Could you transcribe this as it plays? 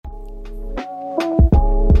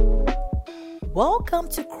Welcome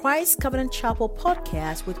to Christ Covenant Chapel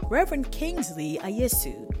podcast with Reverend Kingsley,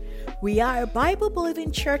 Ayesu. We are a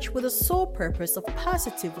Bible-believing church with the sole purpose of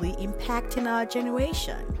positively impacting our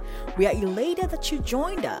generation. We are elated that you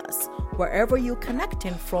joined us. Wherever you're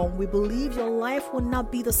connecting from, we believe your life will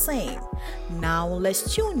not be the same. Now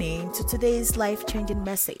let's tune in to today's life-changing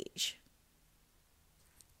message.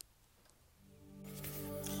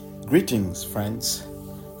 Greetings, friends.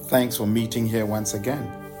 Thanks for meeting here once again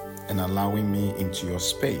and allowing me into your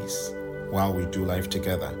space while we do life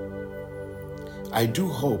together. I do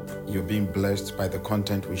hope you're being blessed by the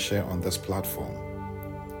content we share on this platform.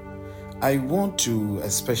 I want to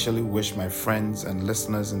especially wish my friends and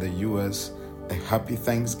listeners in the US a happy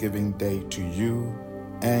Thanksgiving Day to you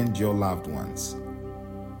and your loved ones.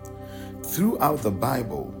 Throughout the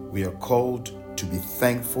Bible, we are called to be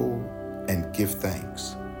thankful and give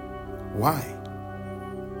thanks. Why?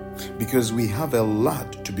 Because we have a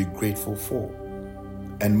lot to be grateful for.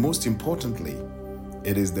 And most importantly,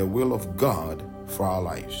 it is the will of God for our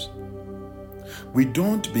lives. We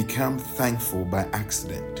don't become thankful by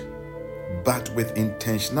accident, but with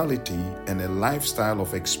intentionality and a lifestyle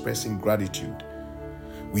of expressing gratitude,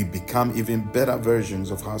 we become even better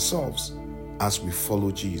versions of ourselves as we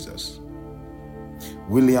follow Jesus.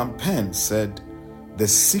 William Penn said, "The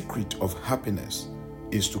secret of happiness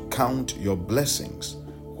is to count your blessings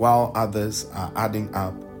while others are adding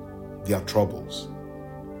up their troubles."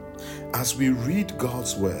 As we read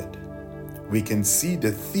God's word, we can see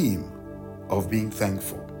the theme of being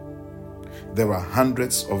thankful. There are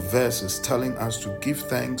hundreds of verses telling us to give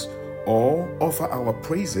thanks or offer our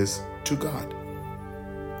praises to God.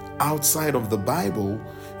 Outside of the Bible,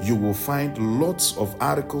 you will find lots of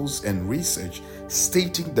articles and research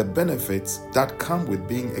stating the benefits that come with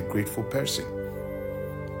being a grateful person.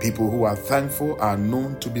 People who are thankful are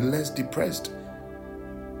known to be less depressed.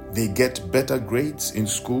 They get better grades in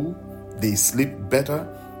school, they sleep better,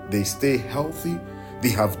 they stay healthy, they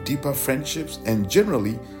have deeper friendships, and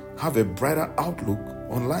generally have a brighter outlook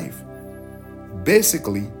on life.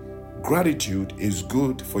 Basically, gratitude is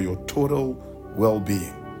good for your total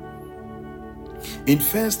well-being. In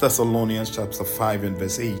 1 Thessalonians chapter 5 and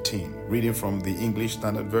verse 18, reading from the English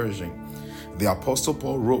Standard Version, the Apostle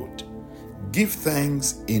Paul wrote, "Give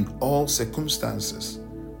thanks in all circumstances,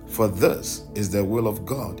 for this is the will of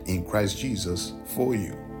God in Christ Jesus for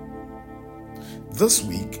you." This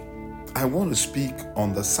week, I want to speak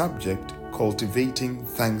on the subject Cultivating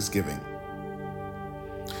Thanksgiving.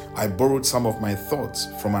 I borrowed some of my thoughts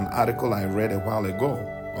from an article I read a while ago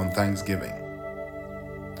on Thanksgiving.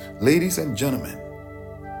 Ladies and gentlemen,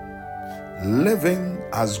 living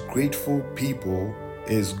as grateful people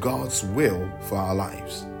is God's will for our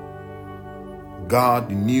lives.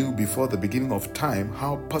 God knew before the beginning of time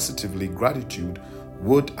how positively gratitude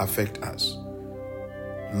would affect us,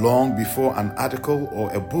 long before an article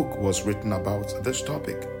or a book was written about this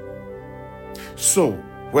topic. So,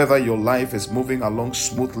 whether your life is moving along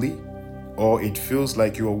smoothly or it feels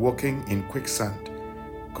like you are walking in quicksand,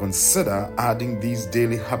 consider adding these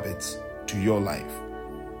daily habits to your life.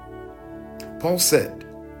 Paul said,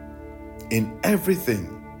 "In everything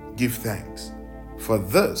give thanks, for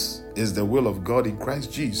this is the will of God in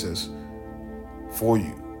Christ Jesus for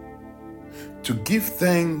you." To give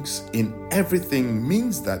thanks in everything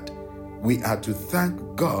means that we are to thank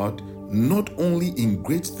God not only in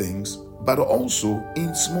great things, but also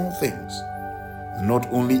in small things. Not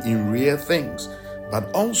only in rare things, but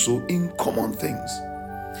also in common things.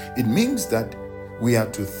 It means that we are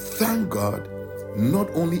to thank God not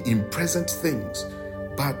only in present things,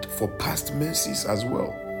 but for past mercies as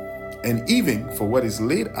well, and even for what is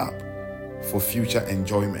laid up for future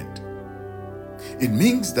enjoyment. It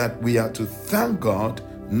means that we are to thank God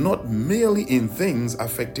not merely in things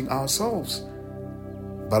affecting ourselves,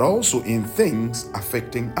 but also in things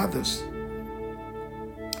affecting others.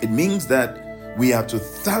 It means that we are to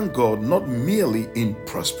thank God not merely in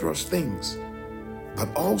prosperous things, but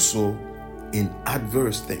also in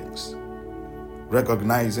adverse things,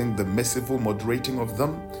 recognizing the merciful moderating of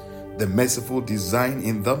them, the merciful design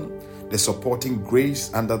in them, the supporting grace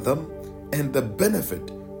under them, and the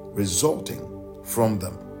benefit resulting from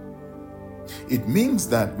them. It means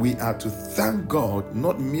that we are to thank God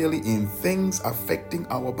not merely in things affecting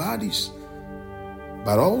our bodies,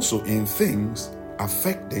 but also in things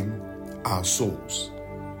affecting our souls.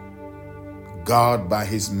 God, by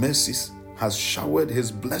His mercies, has showered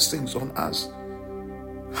His blessings on us.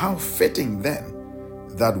 How fitting then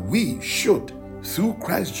that we should, through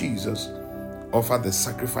Christ Jesus, offer the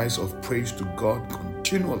sacrifice of praise to God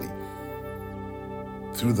continually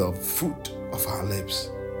through the fruit of our lips.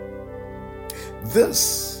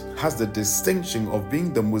 This has the distinction of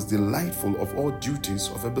being the most delightful of all duties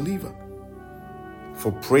of a believer.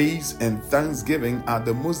 For praise and thanksgiving are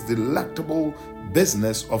the most delectable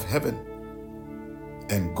business of heaven.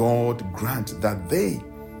 And God grant that they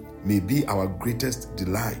may be our greatest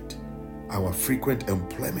delight, our frequent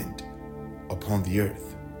employment upon the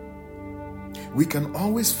earth. We can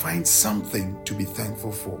always find something to be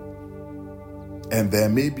thankful for. And there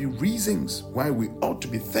may be reasons why we ought to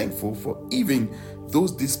be thankful for even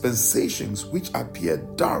those dispensations which appear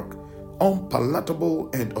dark, unpalatable,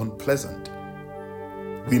 and unpleasant.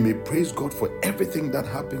 We may praise God for everything that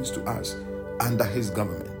happens to us under His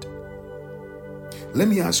government. Let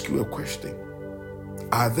me ask you a question.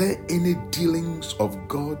 Are there any dealings of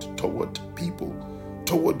God toward people,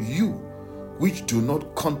 toward you, which do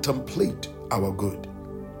not contemplate our good?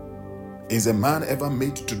 Is a man ever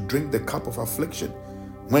made to drink the cup of affliction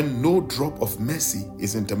when no drop of mercy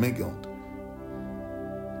is intermingled?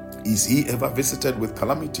 Is he ever visited with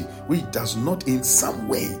calamity which does not in some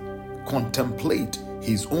way contemplate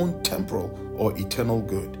his own temporal or eternal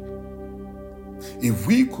good? If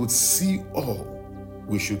we could see all,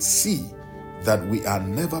 we should see that we are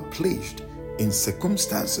never placed in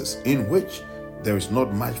circumstances in which there is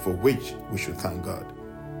not much for which we should thank God.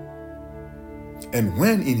 And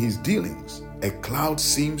when in his dealings a cloud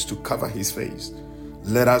seems to cover his face,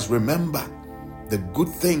 let us remember the good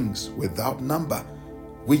things without number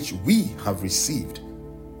which we have received,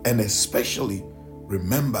 and especially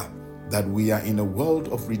remember that we are in a world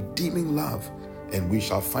of redeeming love, and we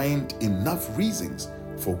shall find enough reasons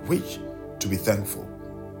for which to be thankful.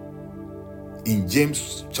 In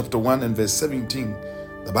James chapter 1 and verse 17,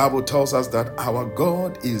 the Bible tells us that our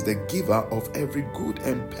God is the giver of every good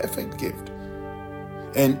and perfect gift.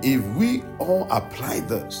 And if we all apply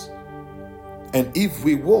this, and if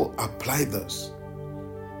we will apply this,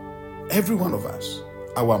 every one of us,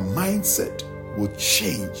 our mindset will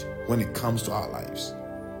change when it comes to our lives.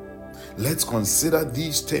 Let's consider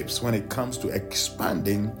these tips when it comes to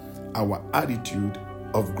expanding our attitude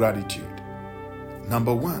of gratitude.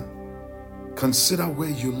 Number one, consider where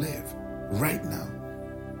you live right now.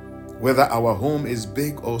 Whether our home is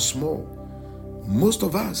big or small, most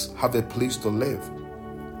of us have a place to live.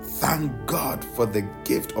 Thank God for the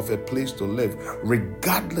gift of a place to live,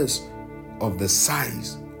 regardless of the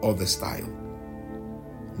size or the style.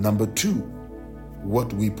 Number two,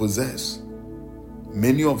 what we possess.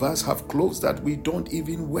 Many of us have clothes that we don't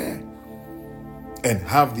even wear and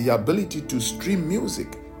have the ability to stream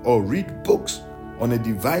music or read books on a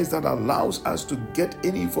device that allows us to get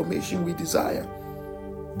any information we desire,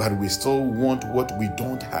 but we still want what we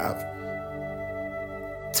don't have.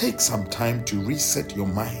 Take some time to reset your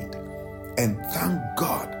mind and thank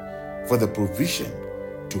God for the provision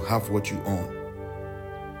to have what you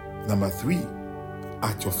own. Number three,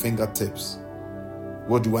 at your fingertips.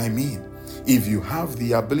 What do I mean? If you have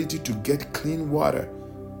the ability to get clean water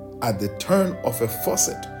at the turn of a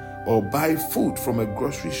faucet or buy food from a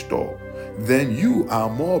grocery store, then you are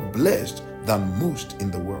more blessed than most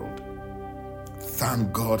in the world.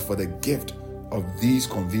 Thank God for the gift of these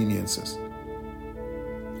conveniences.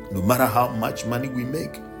 No matter how much money we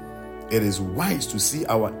make, it is wise to see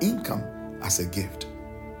our income as a gift.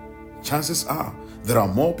 Chances are there are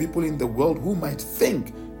more people in the world who might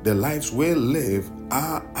think the lives we live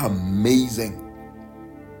are amazing.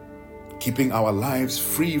 Keeping our lives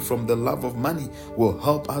free from the love of money will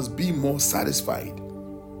help us be more satisfied.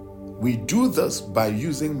 We do this by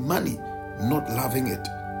using money, not loving it.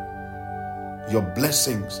 Your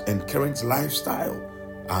blessings and current lifestyle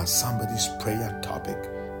are somebody's prayer topic.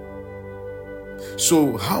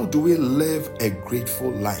 So, how do we live a grateful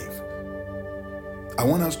life? I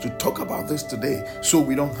want us to talk about this today so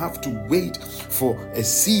we don't have to wait for a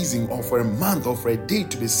season or for a month or for a day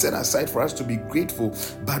to be set aside for us to be grateful,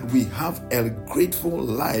 but we have a grateful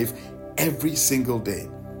life every single day.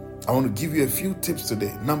 I want to give you a few tips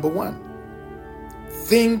today. Number one,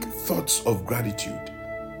 think thoughts of gratitude.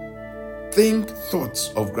 Think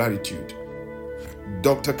thoughts of gratitude.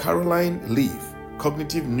 Dr. Caroline Leaf,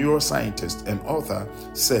 cognitive neuroscientist and author,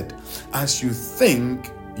 said, as you think,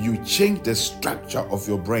 you change the structure of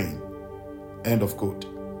your brain. End of quote.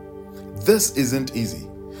 This isn't easy,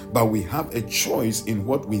 but we have a choice in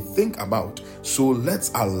what we think about. So let's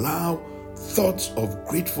allow thoughts of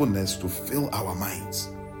gratefulness to fill our minds.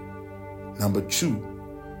 Number two,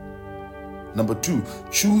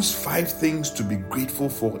 choose 5 things to be grateful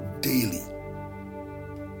for daily.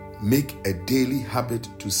 Make a daily habit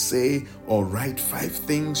to say or write 5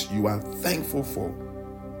 things you are thankful for.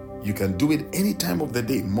 You can do it any time of the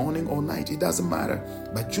day, morning or night, it doesn't matter.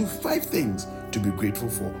 But choose 5 things to be grateful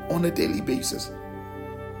for on a daily basis.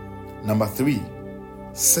 Number 3,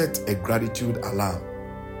 set a gratitude alarm.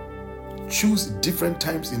 Choose different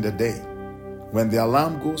times in the day. When the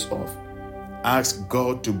alarm goes off, ask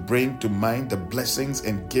God to bring to mind the blessings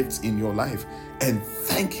and gifts in your life and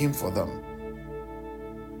thank Him for them.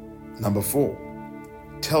 Number 4,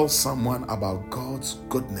 tell someone about God's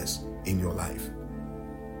goodness in your life.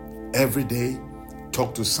 Every day,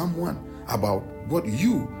 talk to someone about what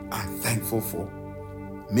you are thankful for.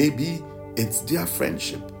 Maybe it's their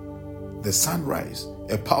friendship, the sunrise,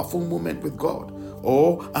 a powerful moment with God,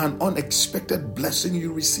 or an unexpected blessing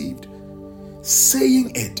you received.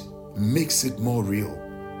 Saying it makes it more real.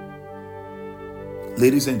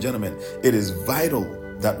 Ladies and gentlemen, it is vital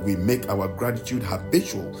that we make our gratitude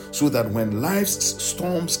habitual so that when life's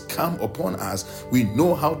storms come upon us, we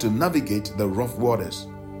know how to navigate the rough waters.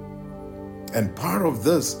 And part of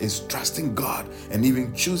this is trusting God and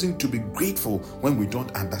even choosing to be grateful when we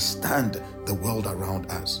don't understand the world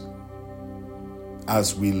around us.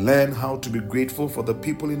 As we learn how to be grateful for the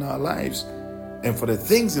people in our lives and for the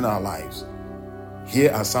things in our lives,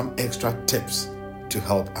 here are some extra tips to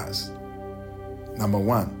help us. Number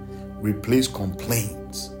 1, replace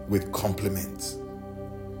complaints with compliments.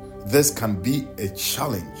 This can be a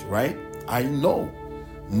challenge, right? I know.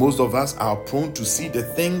 Most of us are prone to see the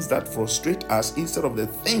things that frustrate us instead of the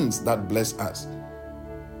things that bless us.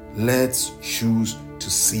 Let's choose to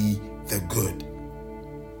see the good.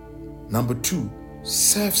 Number 2,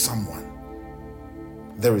 serve someone.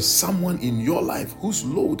 There is someone in your life whose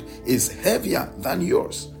load is heavier than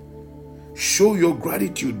yours. Show your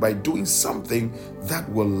gratitude by doing something that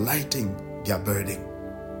will lighten their burden.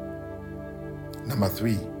 Number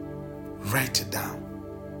 3, write it down.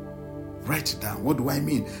 Write it down. What do I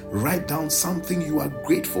mean? Write down something you are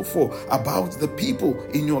grateful for about the people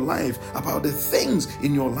in your life, about the things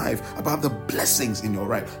in your life, about the blessings in your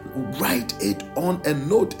life. Write it on a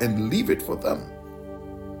note and leave it for them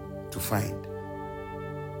to find.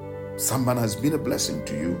 Someone has been a blessing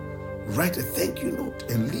to you. Write a thank you note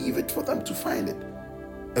and leave it for them to find it.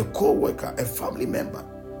 A co-worker, a family member,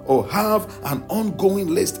 or have an ongoing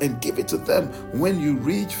list and give it to them when you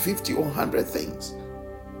reach 50 or 100 things.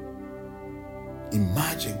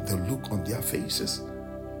 Imagine the look on their faces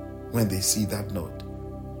when they see that note.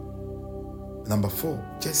 Number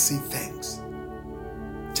 4, just say thanks.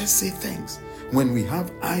 Just say thanks. When we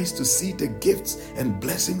have eyes to see the gifts and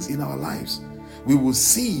blessings in our lives, we will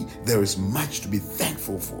see there is much to be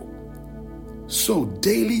thankful for. So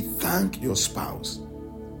daily thank your spouse,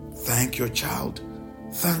 thank your child,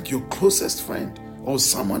 thank your closest friend or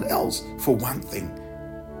someone else for one thing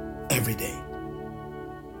every day.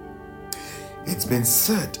 It's been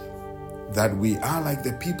said that we are like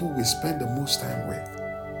the people we spend the most time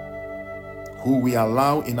with. Who we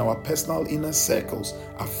allow in our personal inner circles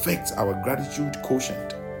affects our gratitude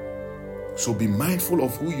quotient. So be mindful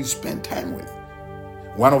of who you spend time with.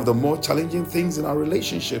 One of the more challenging things in our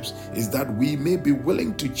relationships is that we may be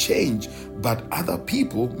willing to change, but other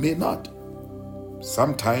people may not.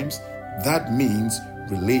 Sometimes that means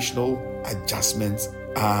relational adjustments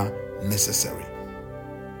are necessary.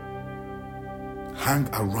 Hang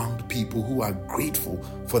around people who are grateful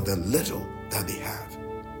for the little that they have.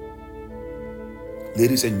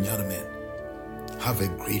 Ladies and gentlemen, have a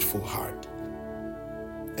grateful heart.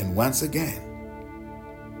 And once again,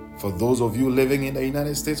 for those of you living in the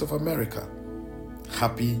United States of America,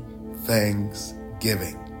 happy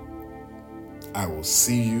Thanksgiving. I will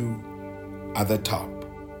see you at the top.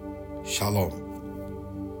 Shalom.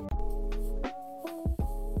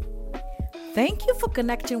 Thank you for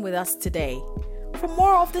connecting with us today. For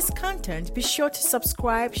more of this content, be sure to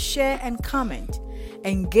subscribe, share, and comment.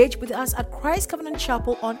 Engage with us at Christ Covenant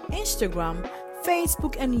Chapel on Instagram,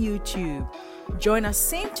 Facebook, and YouTube. Join us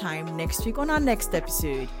same time next week on our next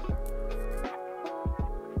episode.